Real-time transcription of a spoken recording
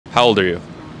How old are you?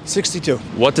 62.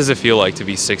 What does it feel like to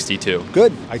be 62?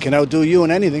 Good. I can outdo you in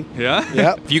anything. Yeah?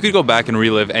 Yeah. If you could go back and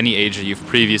relive any age that you've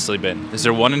previously been, is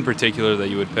there one in particular that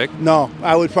you would pick? No,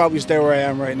 I would probably stay where I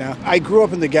am right now. I grew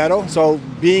up in the ghetto, so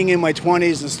being in my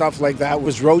 20s and stuff like that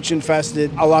was roach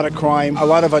infested, a lot of crime, a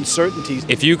lot of uncertainties.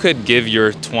 If you could give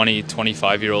your 20,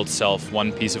 25-year-old self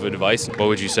one piece of advice, what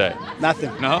would you say?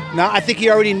 Nothing. No? No, I think he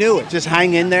already knew it. Just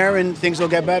hang in there and things will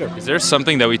get better. Is there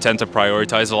something that we tend to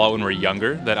prioritize a lot when we're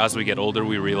younger that as we get older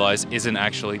we realize isn't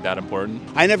actually that important?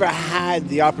 I never had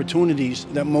the opportunities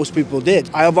that most people did.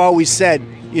 I have always said,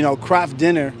 craft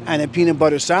dinner and a peanut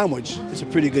butter sandwich is a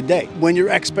pretty good day. When your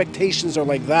expectations are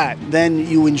like that, then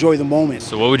you enjoy the moment.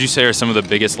 So what would you say are some of the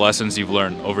biggest lessons you've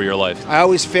learned over your life? I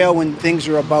always fail when things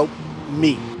are about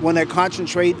me. When I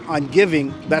concentrate on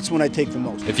giving, that's when I take the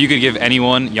most. If you could give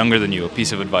anyone younger than you a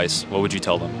piece of advice, what would you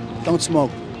tell them? Don't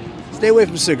smoke. Stay away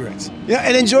from cigarettes. Yeah,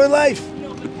 and enjoy life.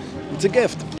 It's a gift.